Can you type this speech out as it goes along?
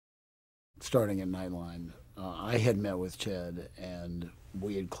starting at Nightline, I had met with Ted, and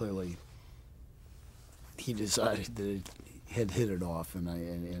we had clearly, he decided that it had hit it off, and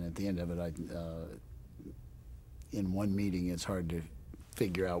at the end of it, in one meeting, it's hard to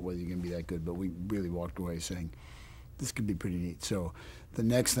figure out whether you're going to be that good, but we really walked away saying, this could be pretty neat. So the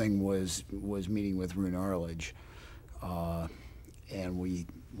next thing was meeting with Rune Arledge, and we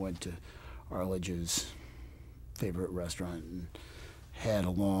went to Arledge's favorite restaurant and had a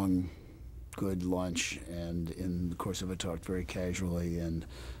long, good lunch, and in the course of it talked very casually, and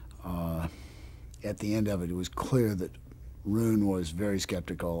at the end of it, it was clear that Rune was very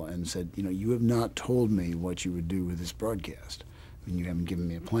skeptical and said, you know, you have not told me what you would do with this broadcast. I mean, you haven't given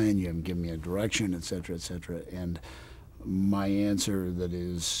me a plan, you haven't given me a direction, et cetera, et cetera. And my answer, that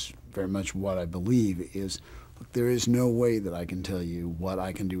is very much what I believe, is, look, there is no way that I can tell you what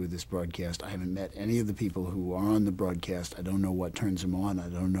I can do with this broadcast. I haven't met any of the people who are on the broadcast. I don't know what turns them on. I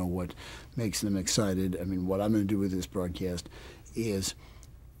don't know what makes them excited. I mean, what I'm going to do with this broadcast is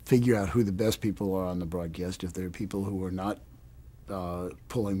figure out who the best people are on the broadcast. If there are people who are not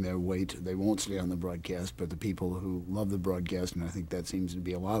pulling their weight, they won't stay on the broadcast, but the people who love the broadcast, and I think that seems to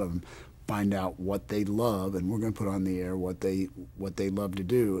be a lot of them, find out what they love, and we're going to put on the air what they love to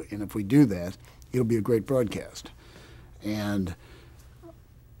do. And if we do that, it'll be a great broadcast. And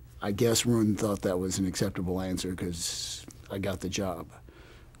I guess Rune thought that was an acceptable answer because I got the job.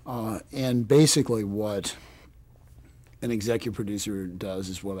 And basically what an executive producer does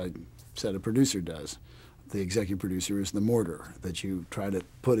is what I said a producer does. The executive producer is the mortar, that you try to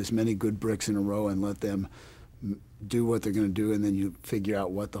put as many good bricks in a row and let them do what they're going to do, and then you figure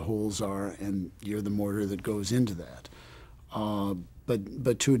out what the holes are, and you're the mortar that goes into that.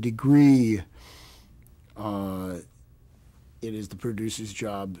 But to a degree, it is the producer's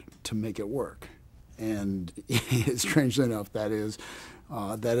job to make it work. And strangely enough, that is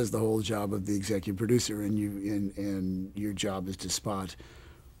the whole job of the executive producer, and your job is to spot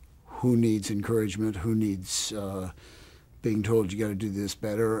who needs encouragement, who needs being told you got to do this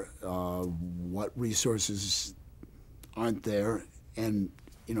better, what resources aren't there, and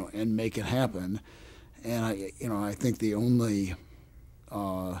make it happen. And I think the only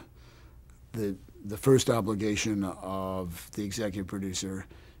the first obligation of the executive producer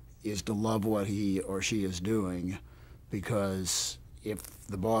is to love what he or she is doing, because if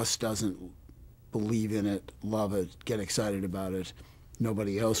the boss doesn't believe in it, love it, get excited about it,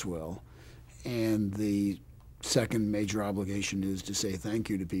 nobody else will. And the second major obligation is to say thank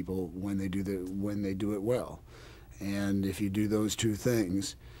you to people when they do it well. And if you do those two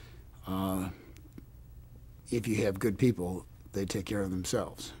things, if you have good people, they take care of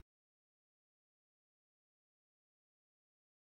themselves.